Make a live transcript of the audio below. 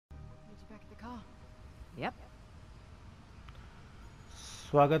Yep.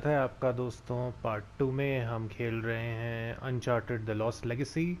 स्वागत है आपका दोस्तों। पार्ट 2 में हम खेल रहे हैं अनचार्टेड द लॉस्ट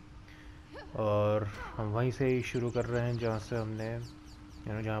लेगेसी। और हम वहीं से ही शुरू कर रहे हैं जहाँ से हमने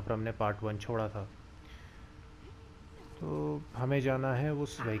जहाँ पर हमने पार्ट 1 छोड़ा था। तो हमें जाना है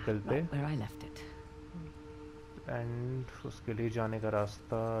उस व्हीकल पे, Right where I left it. And उसके लिए जाने का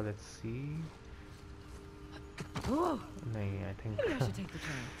रास्ता लेट्स सी। Oh, नहीं, I think maybe I should take the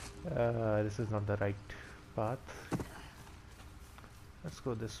train. This is not the right path. Let's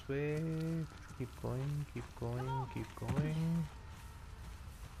go this way. Keep going, keep going, keep going,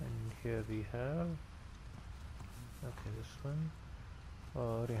 and here we have okay this one.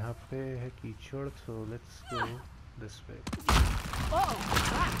 और यहाँ पे है कीचड़, so let's go this way. Oh,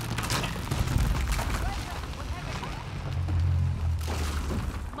 crap!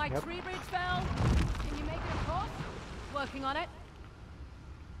 My Yep. tree bridge fell. Can you make it across? Working on it.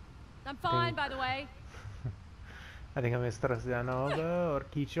 I'm I fine, think by the way. I think हमें इस तरह से जाना होगा, और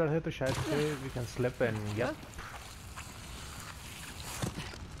कीचड़ है तो शायद से we can slip and Oh, yep.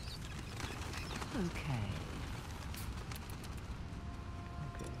 okay.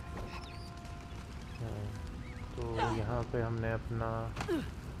 Okay. तो यहाँ पे हमने अपना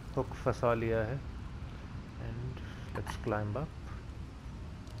हुक फंसा लिया है, and let's climb up.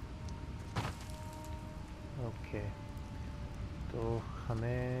 Okay. तो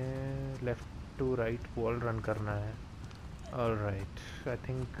हमें left to right wall run करना है। ऑलराइट, आई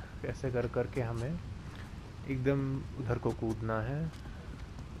थिंक ऐसे कर करके हमें एकदम उधर को कूदना है।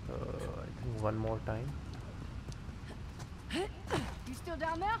 I think one more time. You still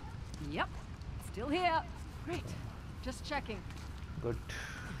down there? Yep. Still here. Great. Just checking. Good.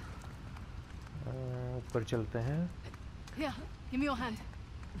 ऊपर चलते हैं। Here, give me your hand.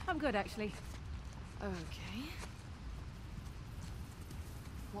 I'm good, actually. Okay.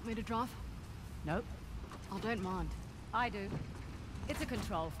 Want me to drive? Nope. I don't mind. I do. It's a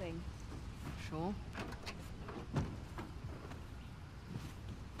control thing. Sure.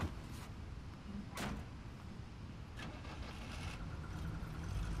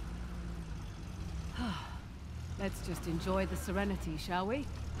 Let's just enjoy the serenity, shall we?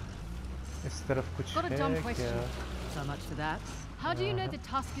 इस तरफ कुछ Got a है dumb क्या? question. So much for that. How do you know the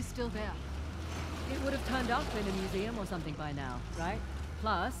tusk is still there? It would have turned up in a museum or something by now, right?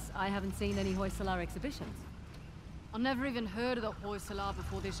 Plus, I haven't seen any Hoysalar exhibitions. I never even heard of the Hoysalar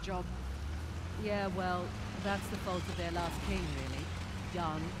before this job. Yeah, well, that's the fault of their last king, really.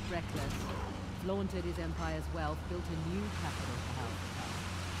 Young, reckless, flaunted his empire's wealth, built a new capital for Half,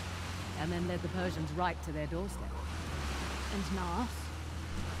 and then led the Persians right to their doorstep. And now us.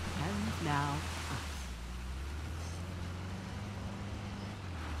 And now,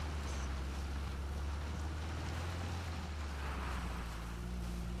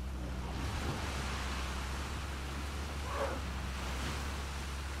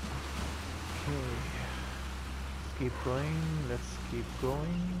 Okay. Keep going, let's keep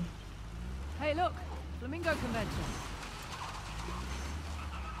going. hey, look! Flamingo convention.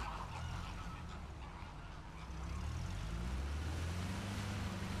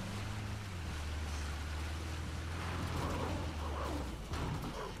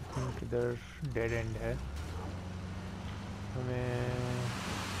 I think इधर dead and है। हमें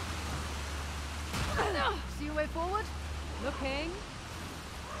See your way forward? Looking.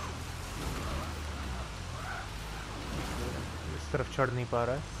 इस तरफ चढ़ नहीं पा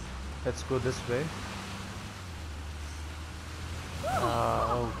रहा है। Let's go this way.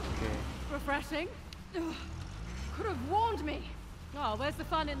 Okay. Refreshing. Could have warned me. Oh, where's the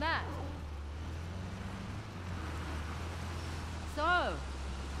fun in that? So,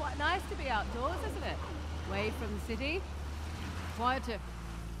 quite nice to be outdoors, isn't it? Away from the city. Quieter.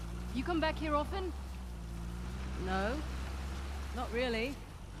 You come back here often? No, not really.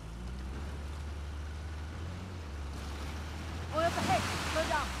 Or up ahead? Slow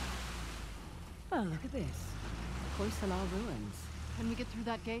down. Oh, look at this. Hoysalar ruins. Can we get through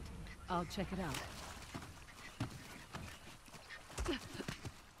that gate? I'll check it out.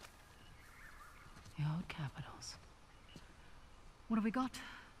 The old capitals. What have we got?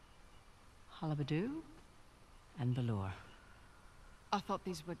 Halabadu and Balor. I thought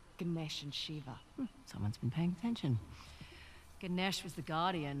these were Ganesh and Shiva. Someone's been paying attention. Ganesh was the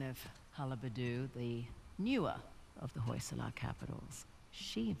guardian of Halabadu, the newer of the Hoysalar capitals.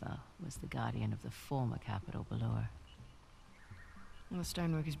 Shiva was the guardian of the former capital, Balor. Well, the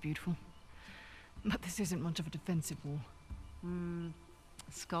stonework is beautiful. But this isn't much of a defensive wall.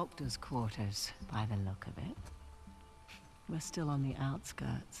 Sculptor's quarters, by the look of it. We're still on the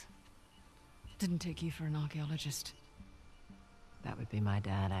outskirts. Didn't take you for an archaeologist. That would be my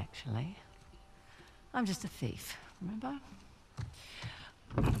dad, actually. I'm just a thief, remember?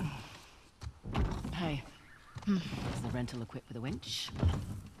 Hey, is the rental equipped with a winch?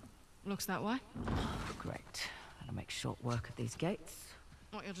 Looks that way. Great. I'll make short work of these gates.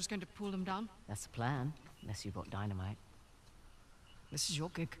 What, you're just going to pull them down? That's the plan, unless you brought dynamite. This is your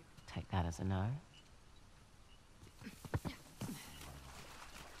gig. Take that as a no.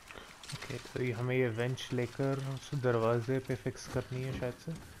 Okay, तो ये हमें ये वेंच लेकर उस दरवाजे पे fix करनी है शायद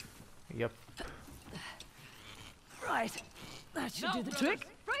से. Yep. Right. That should do the trick.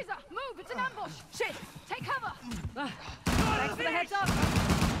 Fraser, move! It's an ambush! Shit! Take cover! Thanks for the heads up.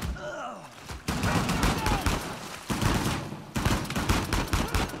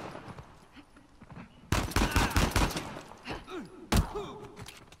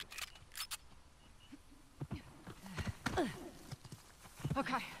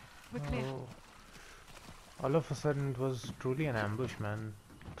 Okay, we're clear. Oh. All of a sudden it was truly an ambush, man.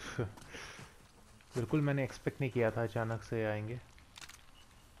 बिल्कुल मैंने expect नहीं किया था अचानक से आएंगे.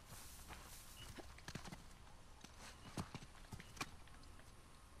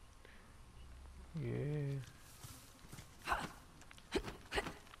 ये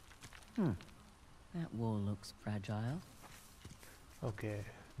That wall looks fragile. Okay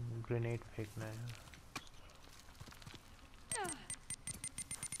grenade फेंकना है.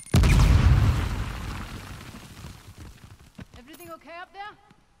 Everything okay up there?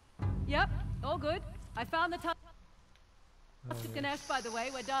 Yep, all good. I found the toxic Ganesh, by the way.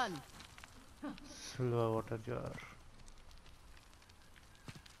 We're done. Silver water jar.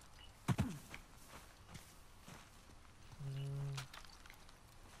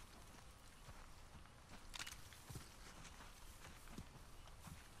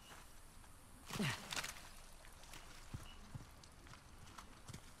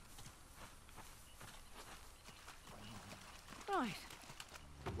 Right.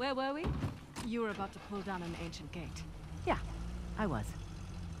 Where were we? You were about to pull down an ancient gate. Yeah, I was.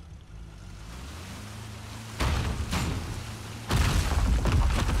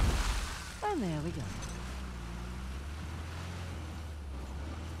 And there we go.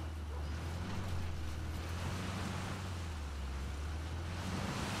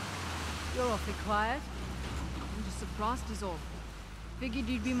 You're awfully quiet. I'm just surprised is all. Figured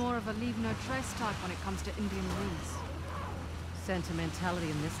you'd be more of a leave no trace type when it comes to Indian ruins. Sentimentality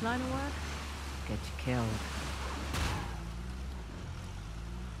in this line of work? Get you killed.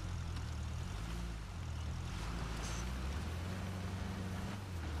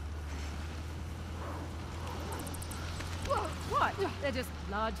 Whoa, what? They're just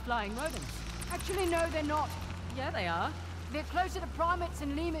large flying rodents. Actually, no, they're not. Yeah, they are. They're closer to primates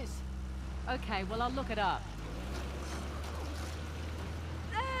and lemurs. Okay, well, I'll look it up.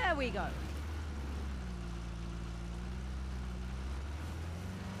 There we go.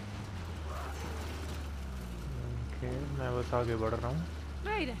 Okay, मैं बस आगे बढ़ रहा हूँ.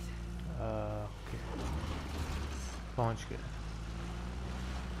 Made it. Okay. पहुँच गया.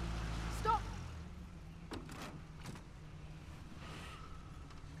 Stop!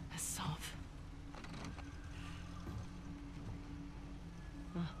 A Sov.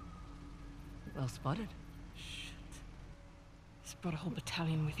 Well spotted. Shit. He's brought a whole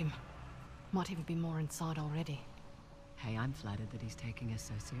battalion with him. Might even be more inside already. Hey, I'm flattered that he's taking us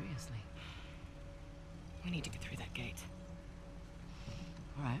so seriously. We need to get through that gate.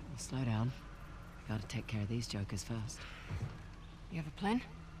 All right, we'll slow down. We gotta take care of these jokers first. You have a plan?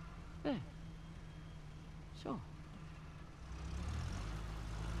 Yeah. Sure.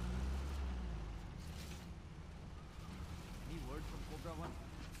 Any word from Cobra One?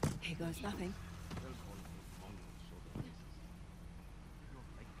 Here goes nothing. They'll call me mongrel sort of places. You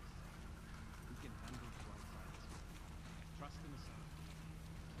don't like this. We can handle the sides. Trust in us.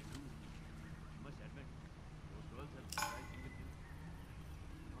 I do. I must admit, those girls have surprised me with him.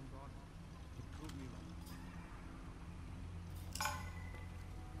 On God, it proved me wrong.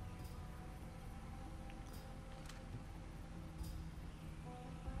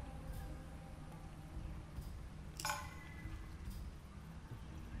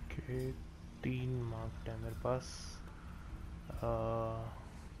 Okay, 3 mark है मेरे पास.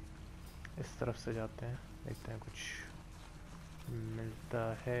 इस तरफ से जाते हैं, देखते हैं कुछ मिलता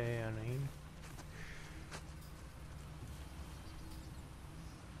है या नहीं.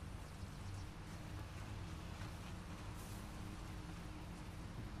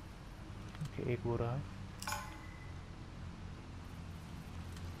 Okay, एक वो रहा.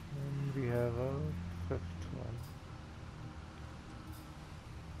 And we have a 5th one.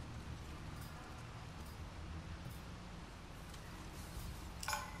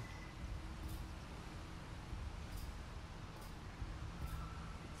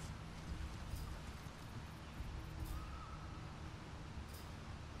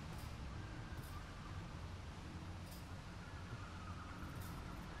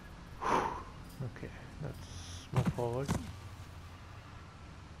 forward.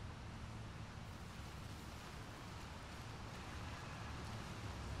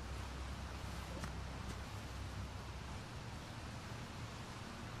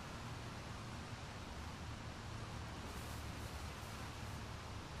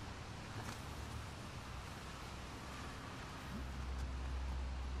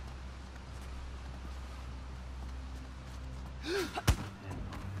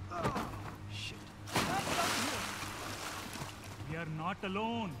 Shit. We are not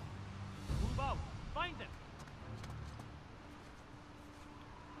alone. Move out. Find them.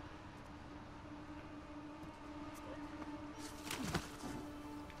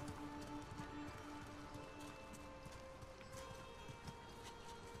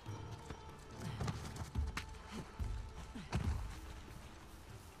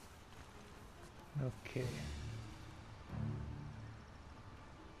 Okay.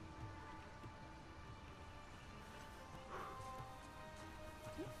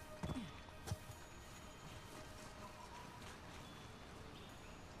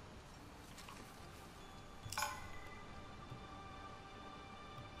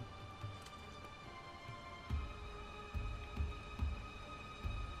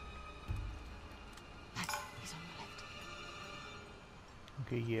 He's on your left.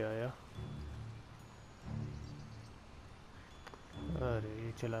 Okay, ये आया. अरे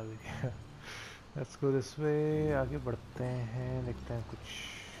ये चला भी गया. Let's go this way. आगे बढ़ते हैं. देखते हैं कुछ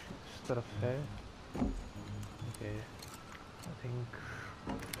इस तरफ है. Okay. I think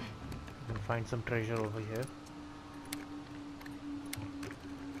we can find some treasure over here.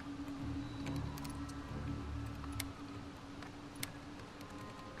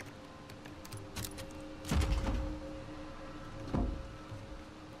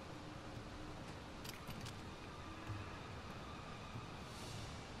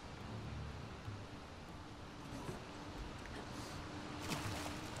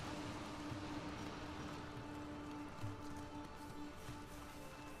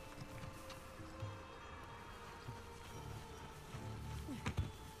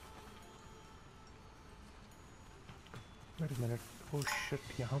 Wait a minute. Oh shit,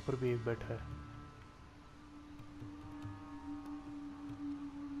 यहाँ पर भी एक बैठा है.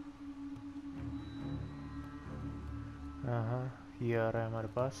 हाँ, ये आ रहा है हमारे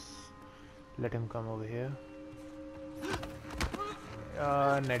पास. Let him come over here.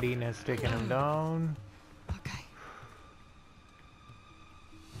 Nadine has taken him down. Okay.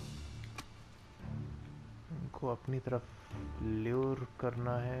 इनको अपनी तरफ lure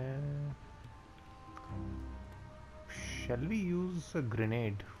करना है. Shall we use a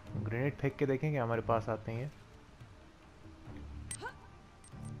grenade? Grenade फेंक के देखेंगे हमारे पास आते हैं.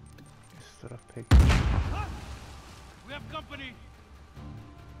 इस तरफ फेंक. We have company.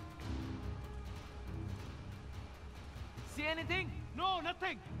 See anything? No,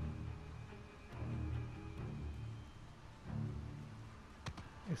 nothing.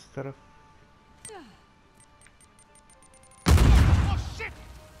 इस तरफ. Oh shit!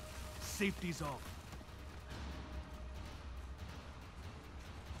 Safety's off.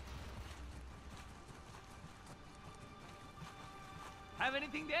 Have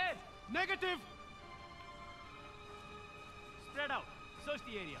anything there? Negative. Spread out. Search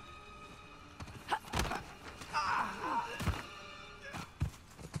the area.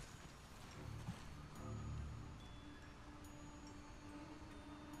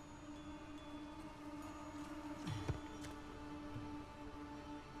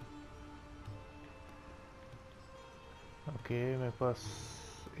 Okay, मेरे पास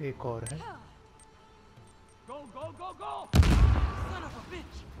एक और है. Go, go, go, go! Son of a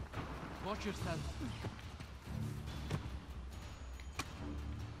bitch! Watch yourself.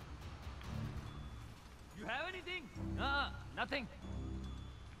 You have anything? Nothing.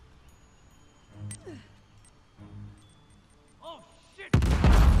 Oh shit!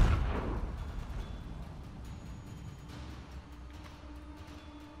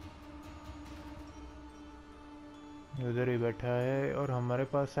 उधर ही बैठा है और हमारे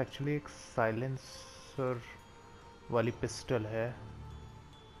पास एक्चुअली एक साइलेंसर वाली पिस्टल है.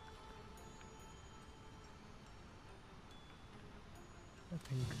 आई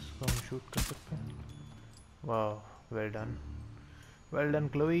थिंक इसको हम शूट कर सकते हैं. वाह, वेल डन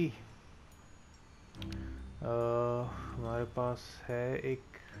क्लोई. हमारे पास है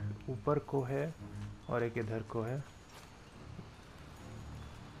एक ऊपर को है और एक इधर को है.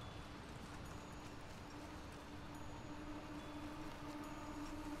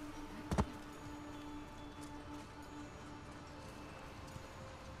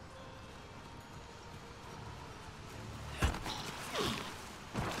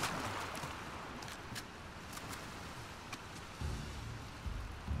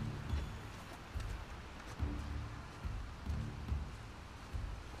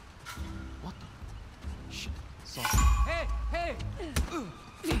 sorted. Hey! Hey!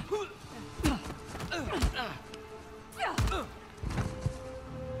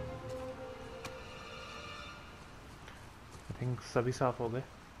 I think सभी साफ हो गए.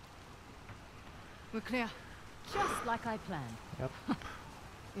 We're clear. Just like I planned. Yep.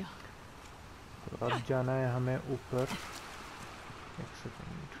 Yeah. तो अब जाना है हमें ऊपर. एक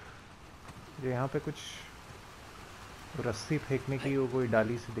सेकंड. यहाँ पे कुछ रस्सी फेंकने की वो कोई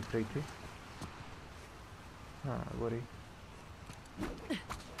डाली सी दिख रही थी. हाँ वो रही.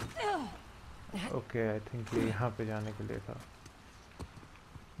 ओके आई थिंक ये यहाँ पे जाने के लिए था.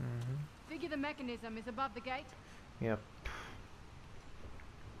 Figure the mechanism is above the gate. Yep.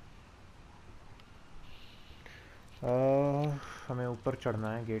 हमें ऊपर चढ़ना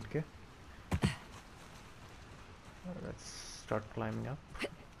है गेट के. Let's start climbing up.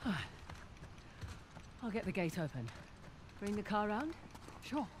 I'll get the gate open. Bring the car round?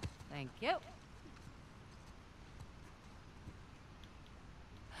 Sure. Thank you.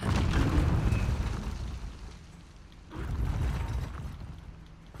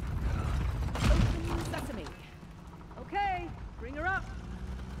 Open sesame. Okay, bring her up.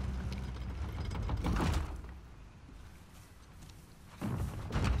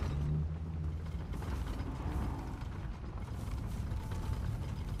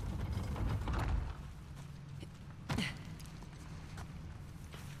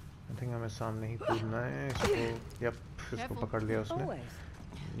 I think हमें सामने ही कूदना है. इसको यप इसको पकड़ लिया उसने. Always.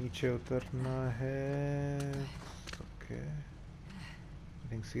 नीचे उतरना है. ओके आई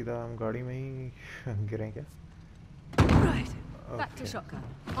थिंक सीधा हम गाड़ी में ही गिरें क्या. Right. Back to Okay. shotgun.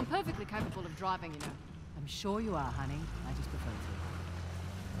 I'm perfectly capable of driving, you know. I'm sure you are, honey. I just prefer to.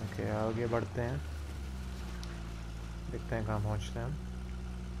 Okay आगे बढ़ते हैं. देखते हैं कहाँ पहुँचते हैं हम.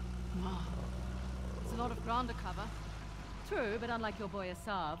 Wow. It's a lot of ground to cover. True, but unlike your boy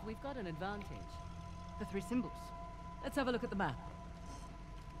Asav, we've got an advantage. The 3 symbols. Let's have a look at the map.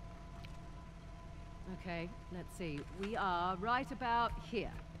 Okay, let's see. We are right about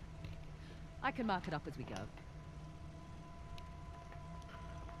here. I can mark it up as we go.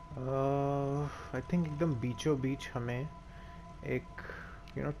 I think एकदम बीचों बीच हमें एक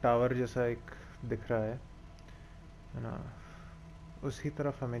tower जैसा एक दिख रहा है ना. उसी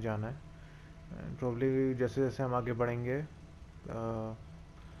तरफ हमें जाना है. प्रोबब्ली जैसे जैसे हम आगे बढ़ेंगे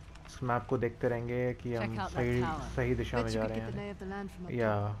इस मैप को देखते रहेंगे कि हम Check out that tower. सही दिशा में Bet जा you could रहे get the हैं. lay of the land from up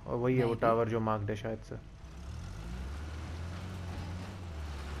या top. और वही है वो Maybe. टावर जो मार्क्ड है शायद से.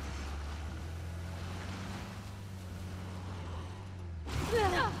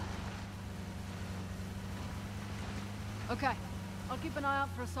 Okay. I'll keep an eye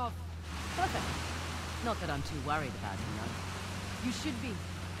out for Asav. Perfect. Not that I'm too worried about him, though. You should be.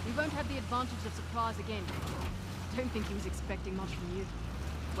 We won't have the advantage of surprise again. Don't think he was expecting much from you.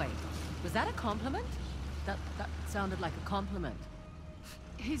 Wait, was that a compliment? That sounded like a compliment.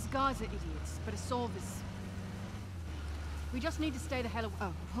 His guys are idiots, but Asav is... We just need to stay the hell away.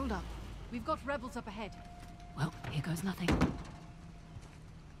 Oh, hold up. We've got rebels up ahead. Well, here goes nothing.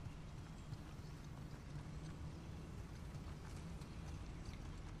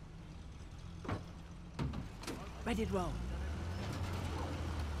 Ready to roll.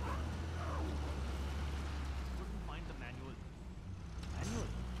 Couldn't find the manual. Manual?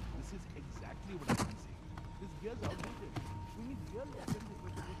 This is exactly what I've been saying. This gear's outdated. We need real weapons if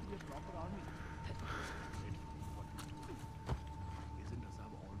we're supposed to be a proper army. Wait, what? Isn't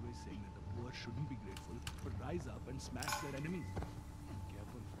Azab always saying that the poor shouldn't be grateful, but rise up and smash their enemies?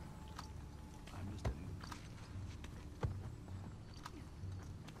 Careful. I'm just telling you.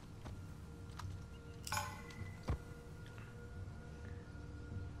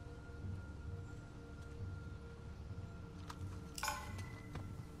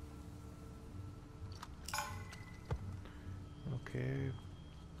 Okay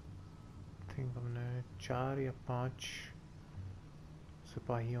think हमने 4 या 5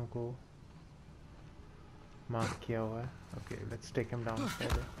 सिपाहियों को mark किया हुआ है. Okay let's take him down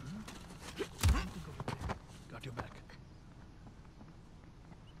पहले. Got your back.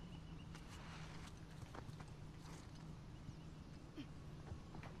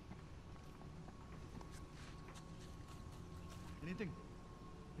 Anything?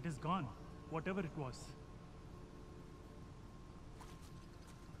 It is gone, whatever it was.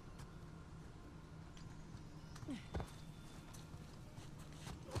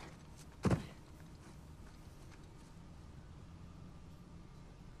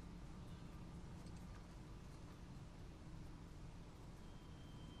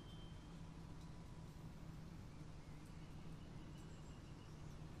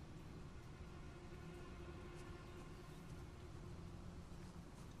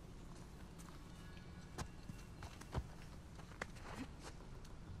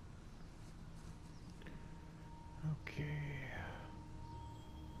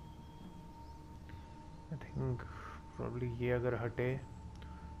 think probably ये अगर हटे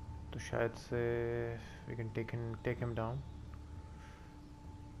तो शायद से we can take him down,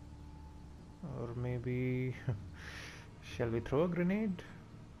 or maybe shall we throw a grenade?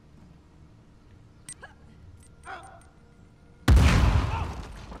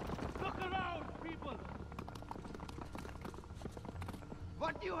 Look around, people!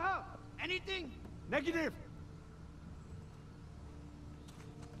 What do you have? Anything? Negative!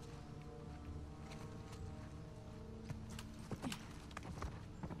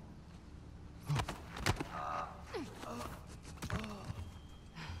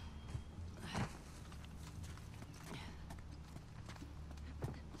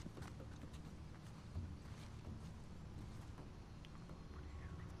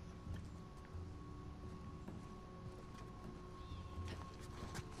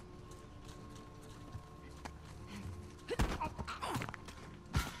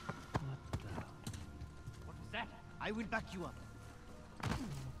 I will back you up.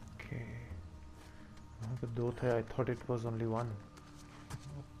 Okay. वहाँ पे दो थे. I thought it was only one.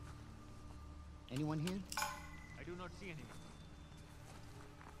 Anyone here? I do not see anyone.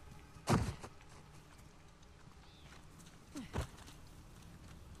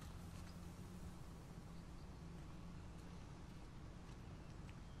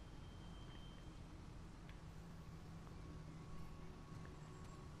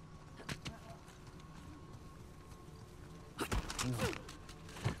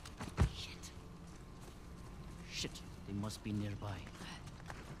 Shit, they must be nearby.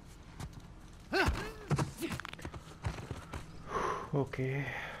 Okay.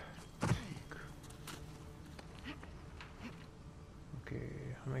 Okay,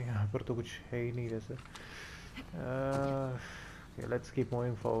 हमें यहाँ पर तो कुछ है ही नहीं वैसे. Okay, let's keep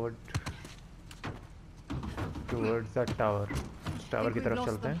moving forward towards that tower. उस टावर की Think we've तरफ lost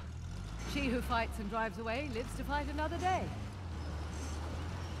चलते them. हैं. She who fights and drives away lives to fight another day.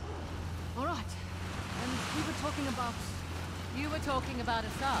 All right. And we were talking about... You were talking about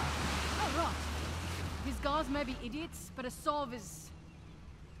Assad. Oh, right. His guards may be idiots, but Asov is...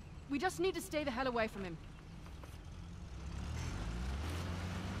 We just need to stay the hell away from him.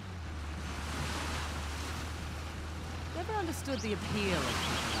 Never understood the appeal of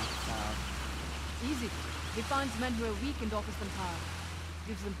people like Assad. Easy. He finds men who are weak and offers them power.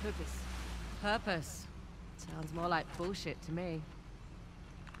 Gives them purpose. Purpose. Sounds more like bullshit to me.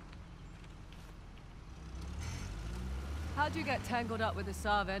 How'd you get tangled up with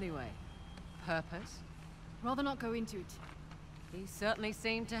Assad anyway? Purpose? Rather not go into it. He certainly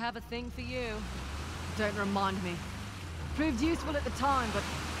seemed to have a thing for you. Don't remind me. Proved useful at the time, but...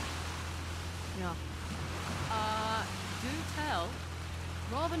 Yeah. Do tell.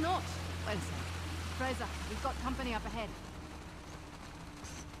 Rather not. Wait a sec. Fraser, we've got company up ahead.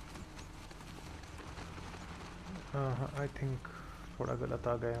 I think थोड़ा गलत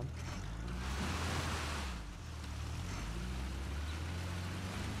आ गए हम.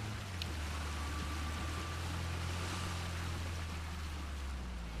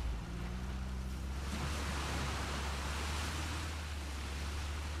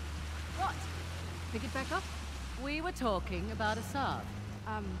 What? Pick it back up? We were talking about Assad.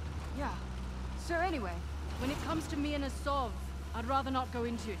 Yeah. So anyway, when it comes to me and Asov, I'd rather not go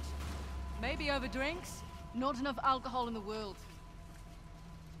into it. Maybe over drinks? Not enough alcohol in the world.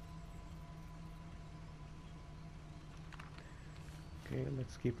 Okay,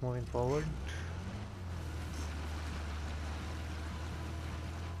 let's keep moving forward.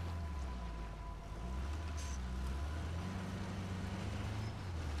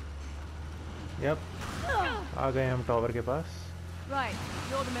 Yep. आ गए हम tower के पास. Right,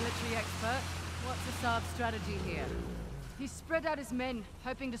 you're the military expert. What's Assad's strategy here? He's spread out his men,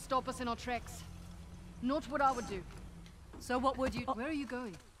 hoping to stop us in our treks. Not what I would do. So what would you... Where are you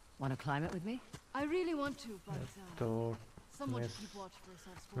going? Want to climb it with me? I really want to, but तो someone to miss- keep watch for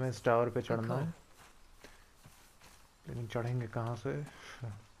Assad's हमें forces. इस tower पे चढ़ना cool. है. लेकिन चढ़ेंगे कहाँ से?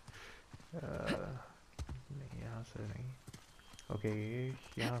 नहीं, यहाँ से नहीं. ओके,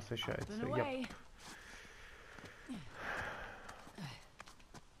 यहाँ से शायद Up and से. away. Yep.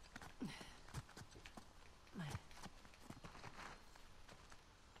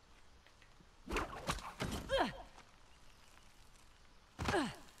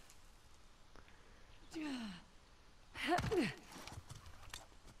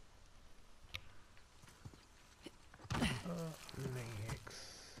 नहीं, एक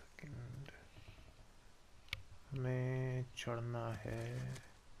सेकंड. हमें चढ़ना है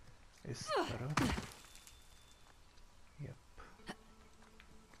इस तरफ. Yep.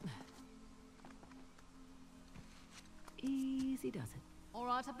 Easy does it. All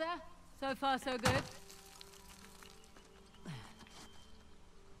right up there? So far, so good.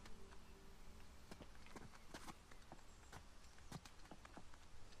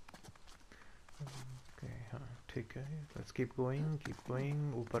 Let's keep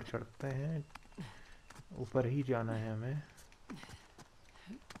going, ऊपर चढ़ते हैं, ऊपर ही जाना है हमें।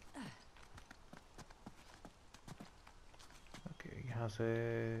 ओके, यहाँ से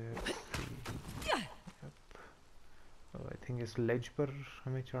आई थिंक इस लेज पर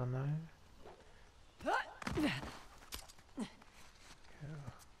हमें चढ़ना है।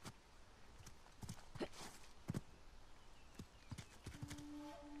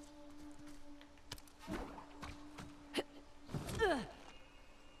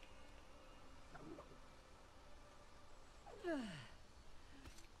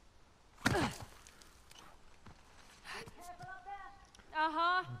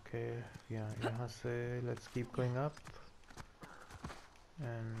 ओके, यहाँ से let's keep going up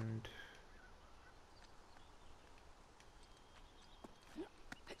and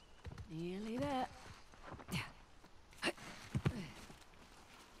Nearly there.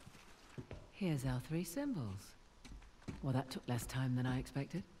 Here's our 3 symbols. Well, that took less time than I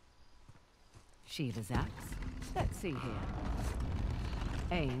expected. Shiva's axe. Let's see here.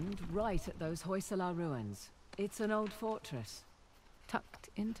 Aimed right at those Hoysala ruins. It's an old fortress, tucked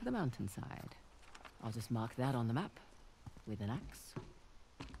into the mountainside. I'll just mark that on the map with an axe.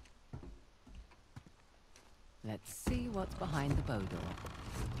 Let's see what's behind the bow door.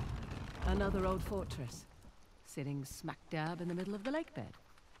 Another old fortress, sitting smack dab in the middle of the lake bed.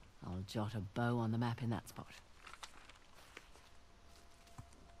 I'll jot a bow on the map in that spot.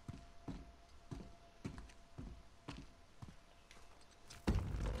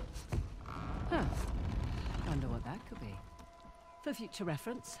 Huh. Wonder what that could be. For future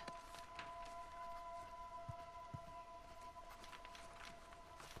reference.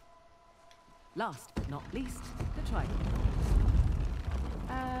 Last but not least, the trident.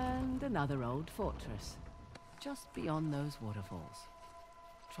 And another old fortress, just beyond those waterfalls.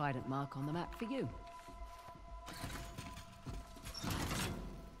 Trident mark on the map for you.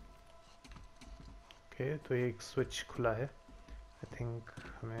 Okay, तो ये एक switch खुला है। I think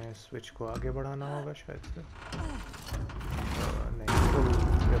हमें switch को आगे बढ़ाना होगा शायद से। नहीं, पुल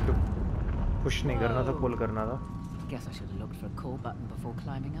पुश नहीं करना था, पुल करना था। Guess I should have looked for a call button before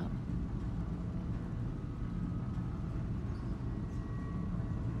climbing up.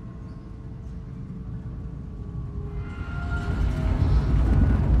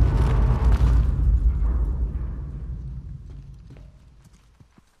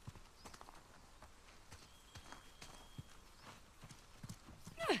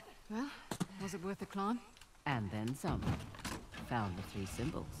 Well, was it worth the climb? And then some. Found the 3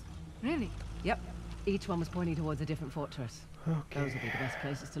 symbols. Really? Yep. Each one was pointing towards a different fortress. Okay. Those will be the best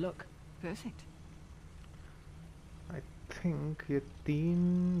places to look. Perfect. I think ये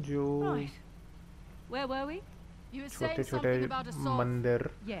 3 जो Right. Where were we? You were छोटे saying छोटे something about a sword. मंदिर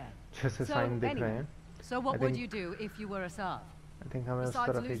Yeah. जैसे So, sign दिख रहे anyway, हैं। So what I would think- you do if you were a Sav? I think हमें उस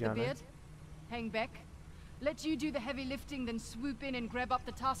Besides तरफ ही lose the जाना है। beard, hang back, let you do the heavy lifting, then swoop in and grab up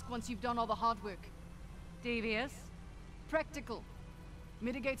the task once you've done all the hard work. Devious. Practical.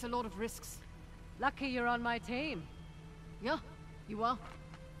 Mitigates a lot of risks. Lucky you're on my team. Yeah, you are.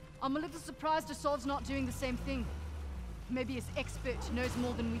 I'm a little surprised Assault's not doing the same thing. Maybe his expert knows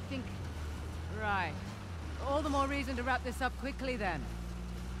more than we think. Right. All the more reason to wrap this up quickly then.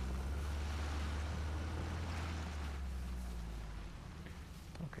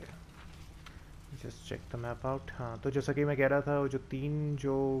 Okay, just check the map out. हाँ, तो जैसा कि मैं कह रहा था, वो जो 3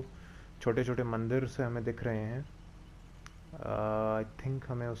 जो छोटे छोटे मंदिर से हमें दिख रहे हैं, आई थिंक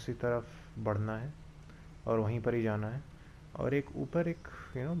हमें उसी तरफ बढ़ना है और वहीं पर ही जाना है। और एक ऊपर एक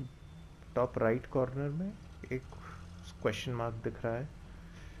टॉप राइट कॉर्नर में एक क्वेश्चन मार्क दिख रहा है।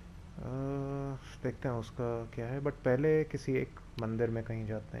 देखते हैं उसका क्या है, बट पहले किसी एक मंदिर में कहीं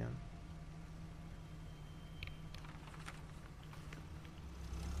जाते हैं हम।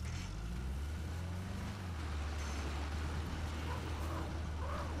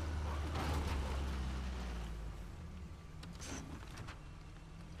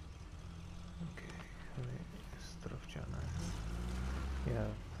 ओके, हमें इस तरफ जाना है। या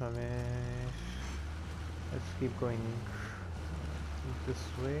हमें let's keep going this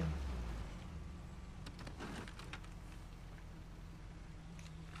way.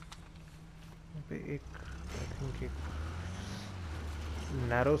 पे एक आई थिंक एक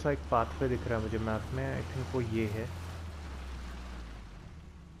नैरो सा एक पाथवे दिख रहा है मुझे मैप में। आई थिंक वो ये है।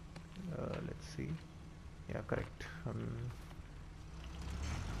 लेट्स सी, या करेक्ट। हम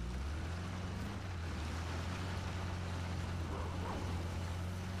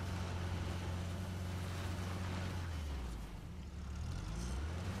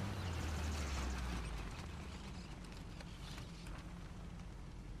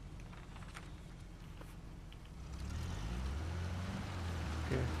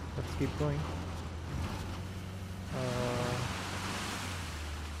let's keep going.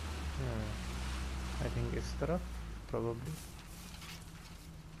 I think इस तरफ probably.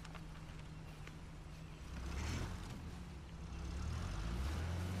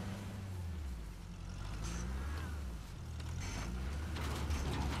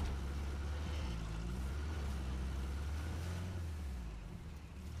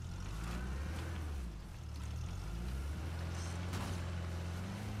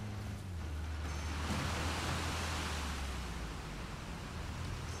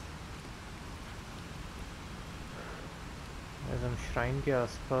 हम श्राइन के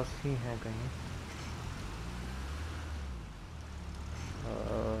आसपास ही हैं कहीं।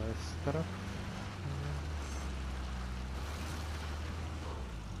 इस तरफ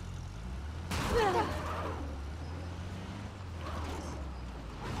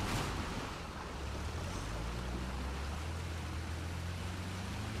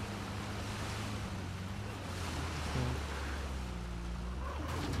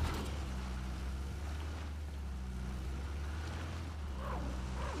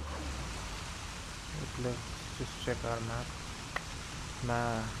just check our map. मैं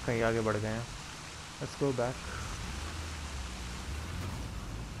कहीं आगे बढ़ गए हैं. Let's go back.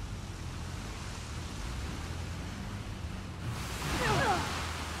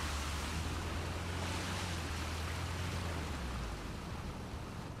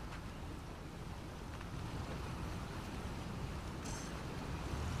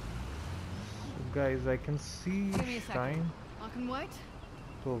 So guys, I can see shrine. I can wait.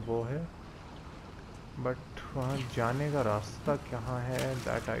 तो वो है. बट वहाँ जाने का रास्ता कहाँ है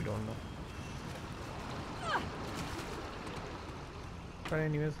that I don't know. But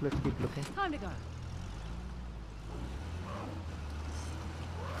anyways, let's keep looking. Time to go.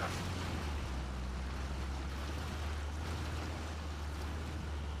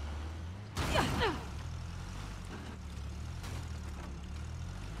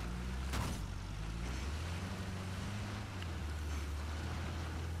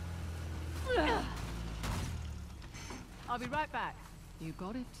 I'll be right back. You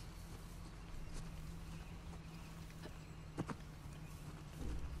got it.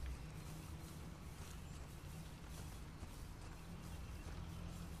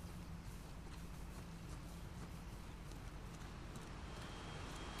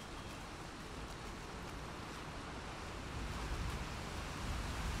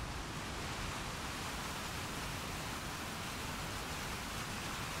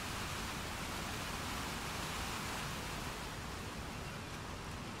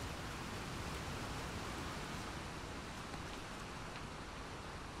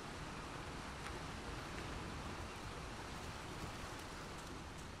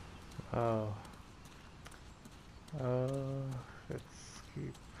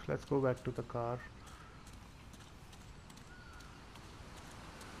 Let's go back to the car.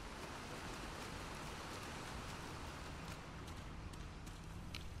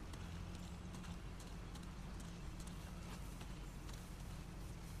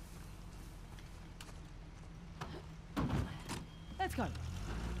 Let's go.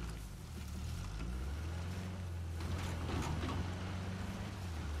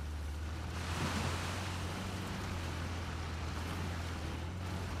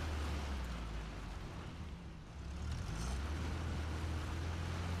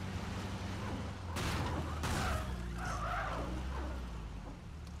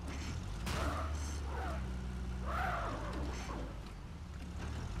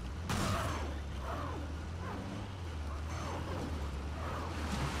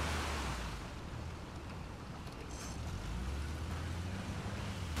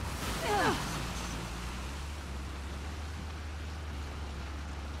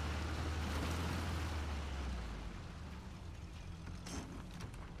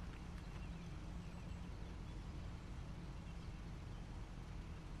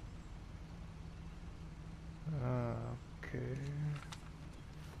 Okay.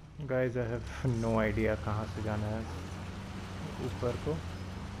 Guys, I have no idea कहाँ से जाना है ऊपर को.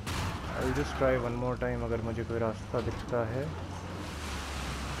 I'll just try one more time अगर मुझे कोई रास्ता दिखता है.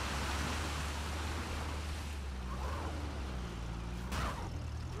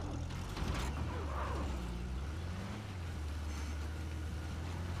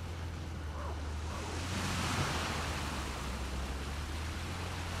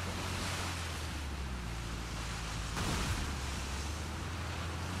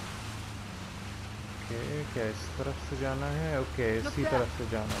 क्या इस तरफ से जाना है? ओके, इसी तरफ से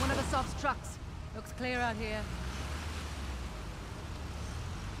जाना है. One of the soft trucks. Looks clear out here.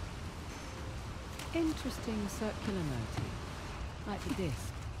 Interesting circular motif. Like with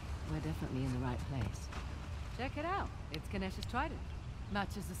this, we're definitely in the right place. Check it out. It's Ganesh's trident.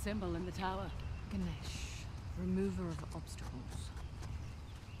 Matches the symbol in the tower. Ganesh, remover of obstacles.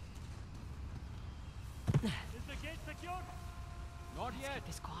 Is the gate secure? Not Let's yet. keep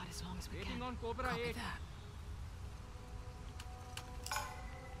this quiet as long as we Waiting can. on Cobra Copy 8. that.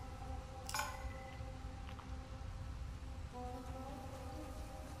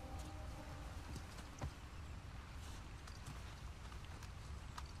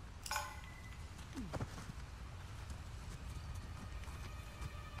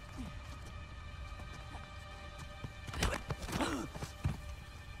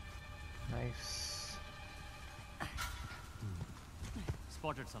 Nice.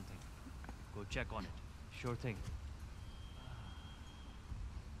 Spotted something. Go check on it. Sure thing.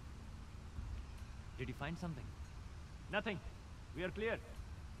 Did you find something? Nothing. We are clear.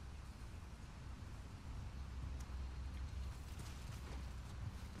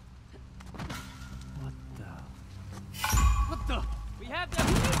 What the? What the? We have them!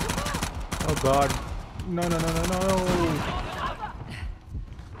 Oh god. No, no, no, no, no.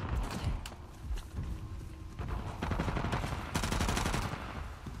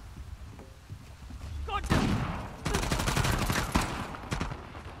 Got them!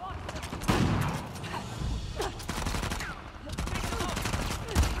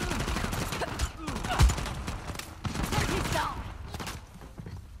 He's down.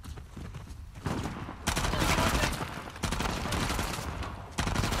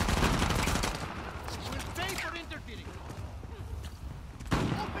 We'll pay for interfering.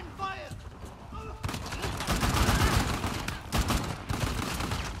 Open fire!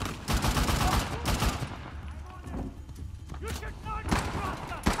 You should not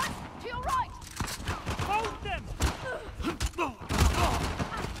cross us! To your right. Hold them!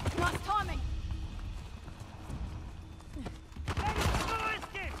 Nice timing. There is no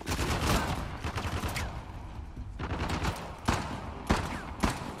escape!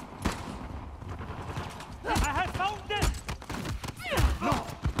 I have found them! No!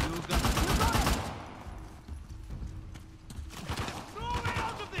 You got it! No way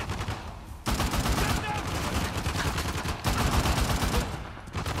out of this! Get them!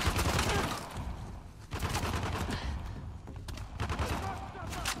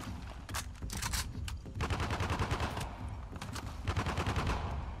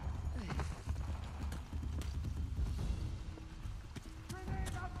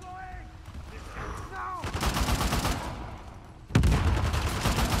 Grenade outgoing! Now!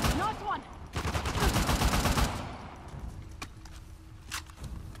 Nice one.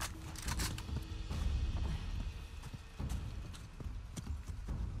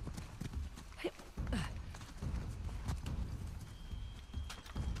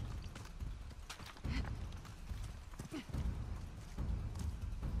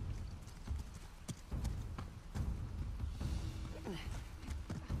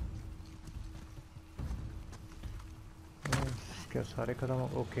 क्या सारे खत्म हो?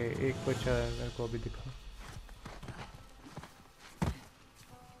 Okay एक बचा है, मेरे को अभी दिखा.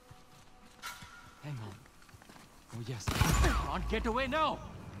 Hang on. Oh yes. Can't get away now!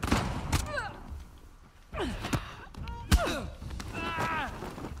 I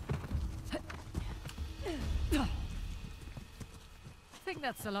think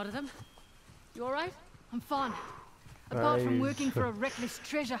that's a lot of them. You alright? I'm fine. Apart from Guys. working for a reckless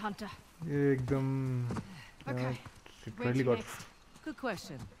treasure hunter. एकदम. Okay. It Where really to got. next? Good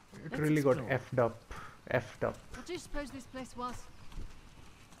question. It Let's really got explore. effed up. Effed up. What do you suppose this place was?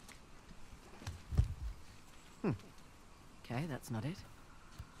 Okay, that's not it.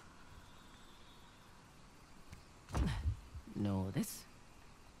 No, this.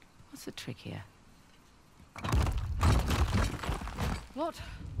 What's the trick here? What?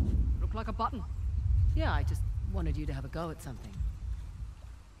 Looked like a button. Yeah, I just wanted you to have a go at something.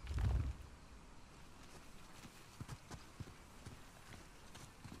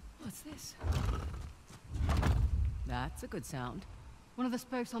 What's this? That's a good sound. One of the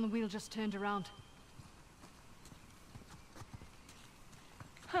spokes on the wheel just turned around.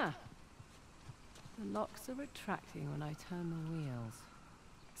 Huh. The locks are retracting when I turn the wheels.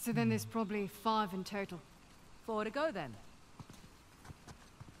 So then there's probably 5 in total. 4 to go then.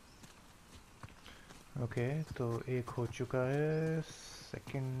 Okay तो एक हो चुका है.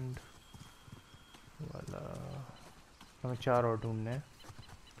 Second वाला हमें 4 और ढूंढने हैं.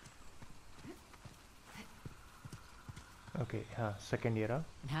 ओके हाँ सेकंड ये रहा.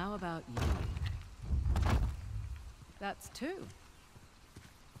 And how about you? That's 2.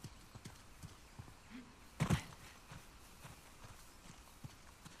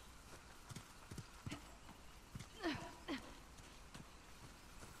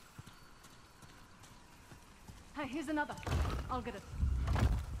 Hey, here's another. I'll get it.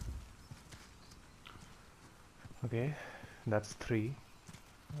 Okay, that's 3.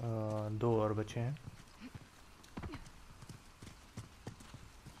 2 और बचे हैं.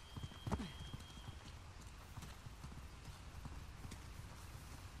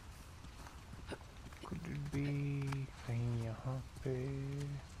 Could it be कहीं यहाँ पे?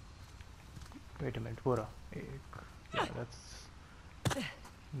 Wait a minute, वो रहा. एक. Yeah,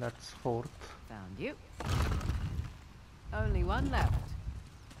 that's 4th. Found you. Only one left.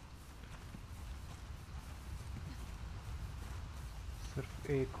 सिर्फ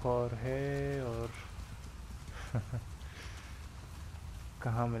एक और है और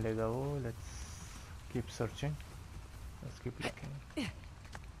कहाँ मिलेगा वो? Let's keep searching. Let's keep looking.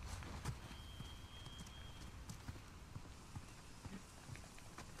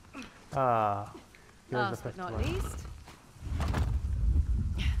 Ah, here's the Last but 5th not one. least.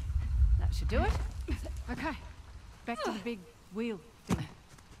 That should do it. Okay. Back to the big wheel thing.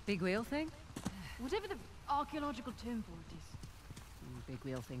 Big wheel thing? Whatever the archaeological term for it is. Big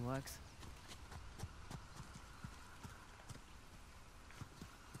wheel thing works.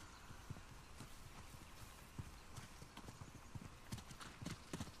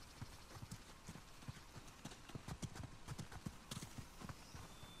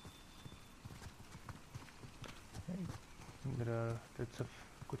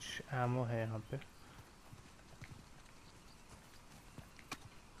 कुछ ammo है यहाँ पे.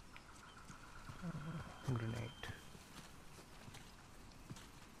 Grenade.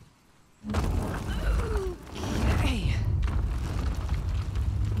 Okay.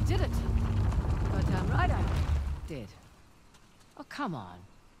 You did it. Got damn right I did. Oh, come on.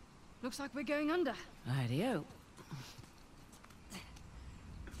 Looks like we're going under. Ideo.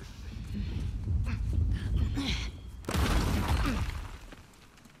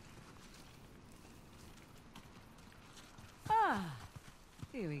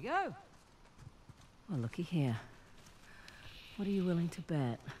 Here we go. Well, looky here. What are you willing to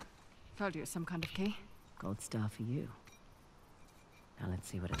bet? Told you it's some kind of key. Gold star for you. Now let's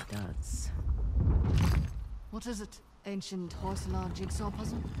see what it does. What is it? Ancient Hoysala jigsaw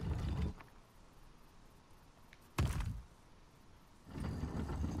puzzle?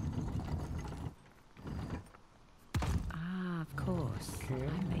 Ah, of course. Okay.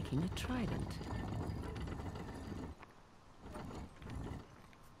 I'm making a trident.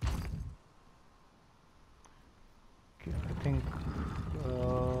 Okay, I think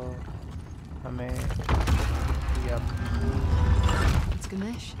हमें It's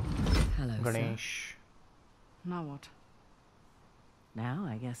Ganesh. Hello, sir. Ganesh. Now what? Now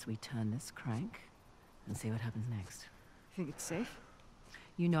I guess we turn this crank and see what happens next. Think it's safe?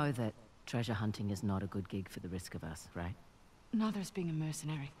 You know that treasure hunting is not a good gig for the risk of us, right? Neither is being a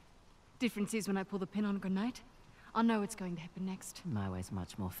mercenary. Difference is when I pull the pin on a grenade, I know what's going to happen next. My way's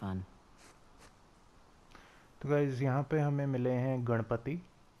much more fun. तो guys यहाँ पे हमें मिले हैं Ganpati.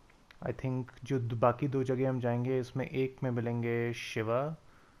 I think जो बाकी 2 जगह हम जाएंगे इसमें एक में मिलेंगे शिवा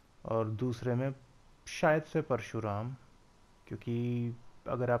और दूसरे में शायद से परशुराम, क्योंकि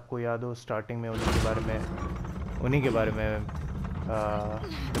अगर आपको याद हो स्टार्टिंग में उन्हीं के बारे में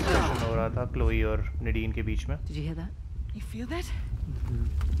डिस्कशन हो रहा था क्लोई और नडीन के बीच में. Did you hear that? You feel that?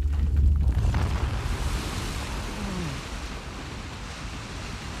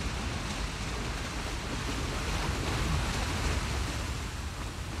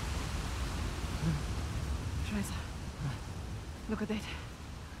 Teresa, look at that.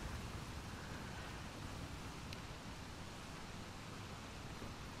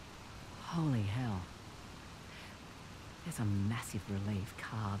 Holy hell. There's a massive relief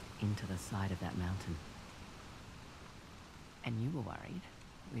carved into the side of that mountain. And you were worried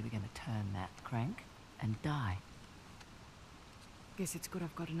we were going to turn that crank and die. Guess it's good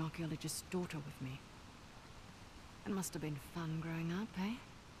I've got an archaeologist's daughter with me. It must have been fun growing up, eh?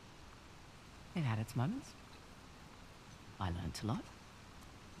 It had its moments. I learnt a lot.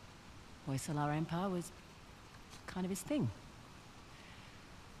 Hoysala Empire was kind of his thing.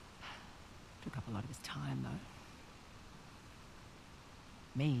 Took up a lot of his time, though.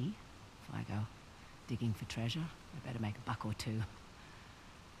 Me, if I go digging for treasure, I better make a buck or two.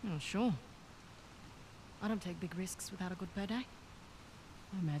 Oh, sure. I don't take big risks without a good payday.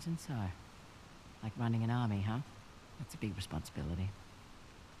 I imagine so. Like running an army, huh? That's a big responsibility.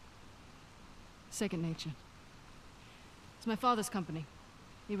 Second nature. It's my father's company.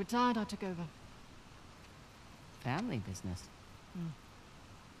 He retired, I took over. Family business.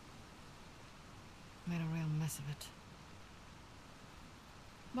 Made a real mess of it.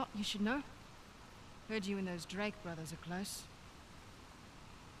 What, you should know? Heard you and those Drake brothers are close.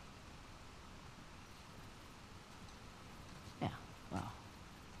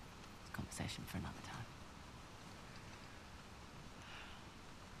 conversation for another time.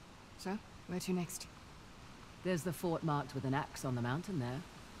 So, where to next? There's the fort marked with an axe on the mountain there.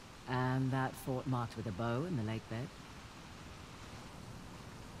 And that fort marked with a bow in the lake bed.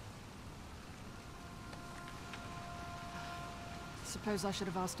 Suppose I should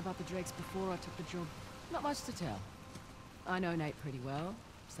have asked about the drakes before I took the job. Not much to tell. I know Nate pretty well.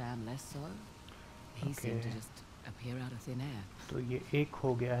 Sam less so. He seemed to Okay. just appear out of thin air. तो ये एक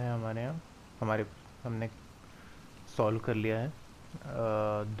हो गया है हमारे यहाँ, हमने solve कर लिया है।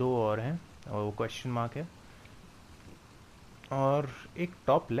 दो और हैं और वो क्वेश्चन मार्क है। और एक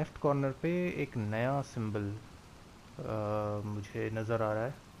टॉप लेफ्ट कॉर्नर पे एक नया सिंबल मुझे नज़र आ रहा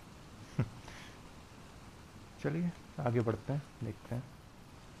है। चलिए आगे बढ़ते हैं, देखते हैं।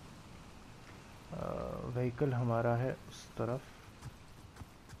 व्हीकल हमारा है उस तरफ।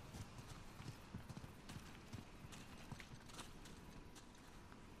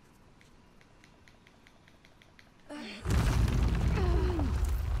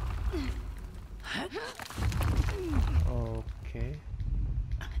 ओके,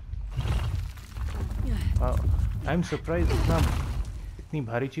 आई एम सरप्राइज इतनी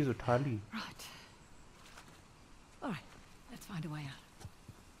भारी चीज़ उठा ली। Right. Alright, let's find a way out.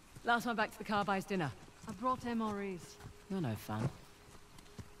 Last one back to the car buys dinner. I brought MREs. You're no fun.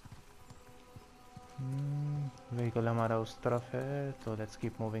 Vehicle हमारा उस तरफ है, तो let's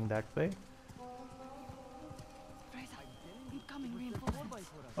keep moving that way. Fraser, incoming reinforcements.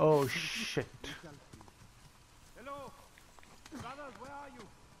 Oh shit. Hello? Brothers, where are you?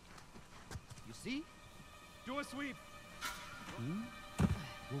 You see? Do a sweep.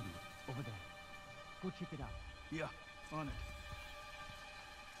 Ruby, over there. Go check it out. Yeah, on it.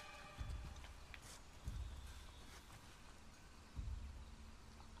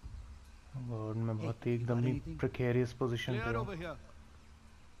 और मैं बहुत ही एकदम ही precarious position पे Clear हूँ। over here.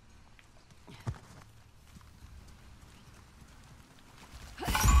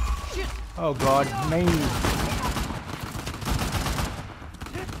 Oh God, नहीं।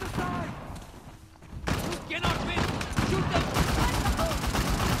 Hit the side! You cannot win! Shoot them!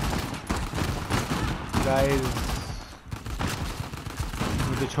 Guys,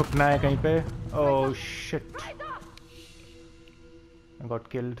 मुझे छुपना है कहीं पे। Oh shit, I got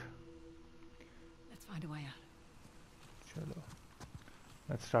killed. Let's find a way out. चलो,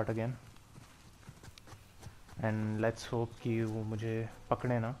 let's start again. And let's hope कि वो मुझे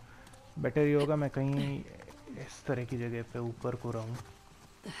पकड़े ना। बेटर ये होगा मैं कहीं इस तरह की जगह पे ऊपर को रहूँ।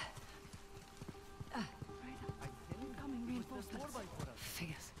 Incoming reinforcements.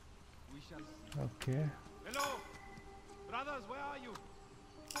 Figures. We shall see. Okay, Hello? Brothers, where are you?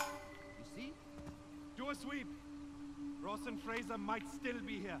 You see? Do a sweep. Ross and Fraser might still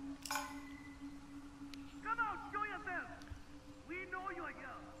be here. Come out, show yourself! We know you're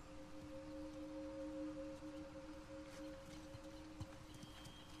here!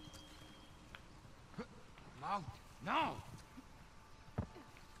 Now! Now!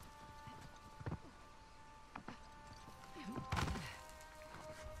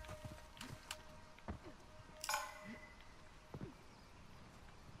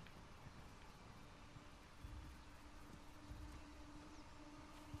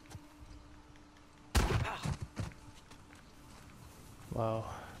 wow,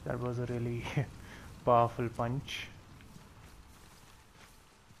 that was a really powerful punch.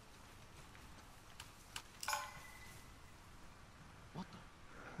 What the?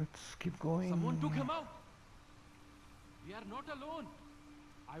 Let's keep going. Someone took him out! We are not alone!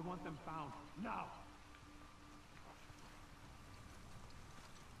 I want them found. Now!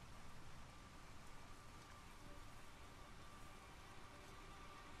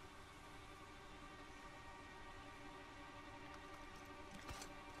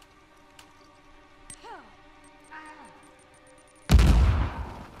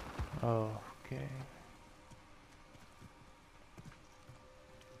 Okay.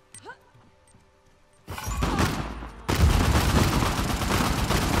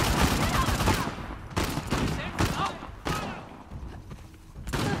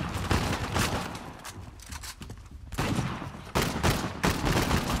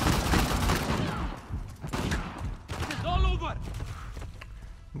 It's all over!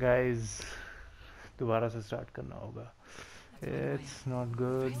 Guys, दोबारा से start करना होगा। It's not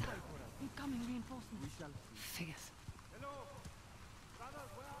good. Incoming reinforcements. Figures. Hello?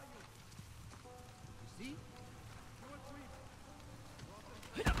 Brothers, where are you? You see? Do a sweep.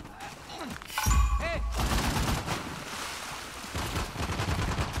 Hey!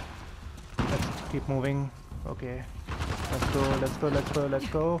 Let's keep moving. Okay. Let's go, let's go, let's go, let's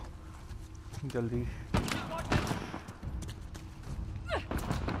go. जल्दी।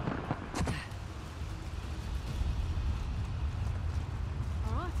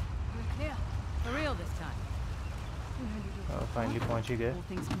 पहुंच ही गए। All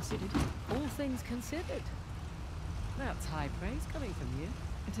things considered. All things considered. That's high praise coming from you.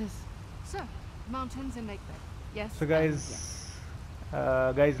 It is. So, mountains and lake bed. Yes. So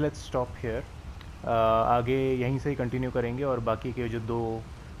guys, let's stop here. आगे यहीं से ही continue करेंगे और बाकी के जो 2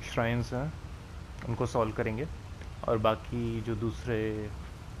 श्राइन्स हैं उनको सॉल्व करेंगे और बाकी जो दूसरे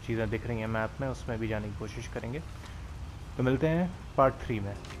चीज़ें दिख रही हैं मैप में उसमें भी जाने की कोशिश करेंगे। तो मिलते हैं पार्ट 3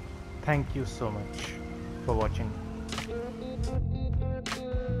 में। Thank you so much for watching.